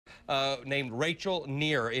named Rachel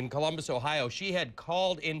Neer in Columbus, Ohio. She had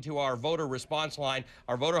called into our voter response line,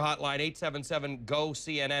 our voter hotline,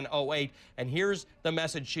 877-GO-CNN08. And here's the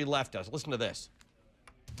message she left us. Listen to this.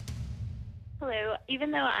 Hello.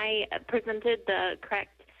 Even though I presented the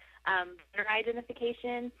correct voter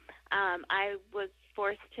identification, I was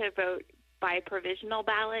forced to vote by provisional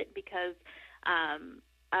ballot because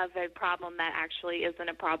of a problem that actually isn't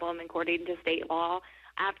a problem according to state law.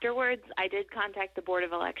 Afterwards, I did contact the Board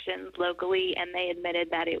of Elections locally, and they admitted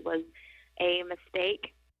that it was a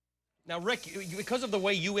mistake. Now, Rick, because of the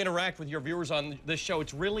way you interact with your viewers on this show,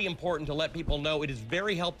 it's really important to let people know it is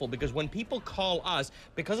very helpful because when people call us,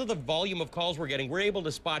 because of the volume of calls we're getting, we're able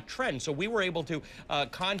to spot trends. So we were able to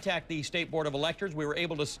contact the State Board of Electors. We were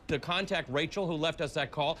able to contact Rachel, who left us that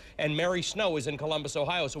call, and Mary Snow is in Columbus,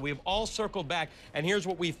 Ohio. So we've all circled back, and here's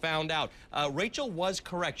what we found out. Rachel was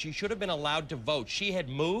correct. She should have been allowed to vote. She had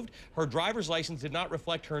moved. Her driver's license did not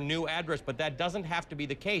reflect her new address, but that doesn't have to be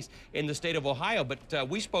the case in the state of Ohio. But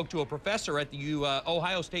we spoke to a professor at the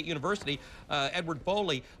Ohio State University, Edward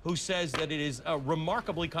Foley, who says that it is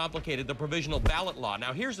remarkably complicated, the provisional ballot law.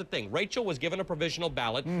 Now, here's the thing. Rachel was given a provisional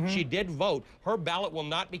ballot. She did vote. Her ballot will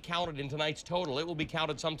not be counted in tonight's total. It will be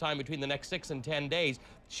counted sometime between the next 6 and 10 days.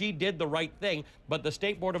 She did the right thing, but the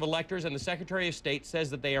State Board of Electors and the Secretary of State says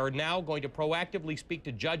that they are now going to proactively speak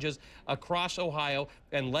to judges across Ohio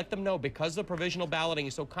and let them know, because the provisional balloting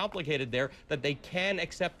is so complicated there, that they can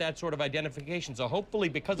accept that sort of identification. So hopefully,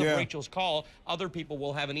 because of Rachel's call, other people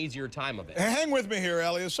will have an easier time of it. Hang with me here,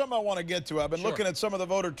 Ellie. There's something I want to get to. I've been looking at some of the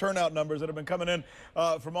voter turnout numbers that have been coming in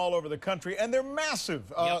from all over the country, and they're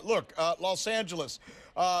massive. Look, Los Angeles,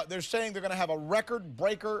 they're saying they're going to have a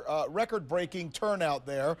record-breaking turnout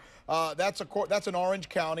there. That's in Orange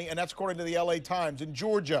County, and that's according to the LA Times. In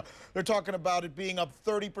Georgia, they're talking about it being up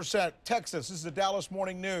 30%. Texas, this is the Dallas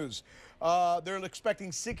Morning News. They're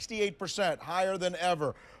expecting 68%, higher than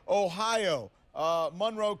ever. Ohio,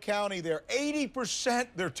 Monroe County, they're 80%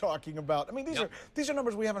 they're talking about. I mean, these are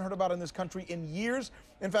numbers we haven't heard about in this country in years.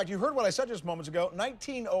 In fact, you heard what I said just moments ago.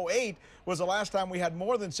 1908 was the last time we had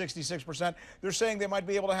more than 66%. They're saying they might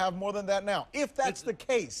be able to have more than that now. If that's the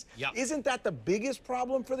case, isn't that the biggest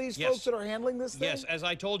problem for these folks that are handling this thing? Yes, as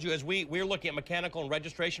I told you, as we're looking at mechanical and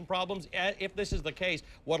registration problems, if this is the case,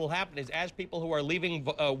 what will happen is as people who are leaving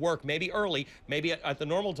work, maybe early, maybe at the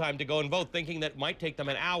normal time to go and vote, thinking that it might take them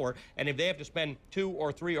an hour, and if they have to spend 2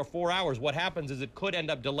 or 3 or 4 hours, what happens is it could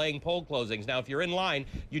end up delaying poll closings. Now, if you're in line,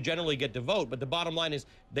 you generally get to vote, but the bottom line is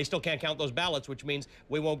they still can't count those ballots, which means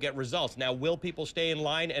we won't get results. Now, will people stay in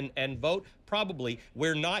line and vote? Probably.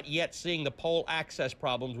 We're not yet seeing the poll access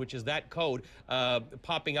problems, which is that code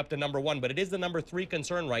popping up to #1, but it is the #3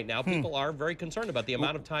 concern right now. People are very concerned about the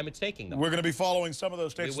amount of time it's taking them. We're going to be following some of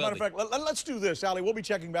those states. As a matter of fact, let's do this, Allie. We'll be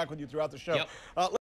checking back with you throughout the show.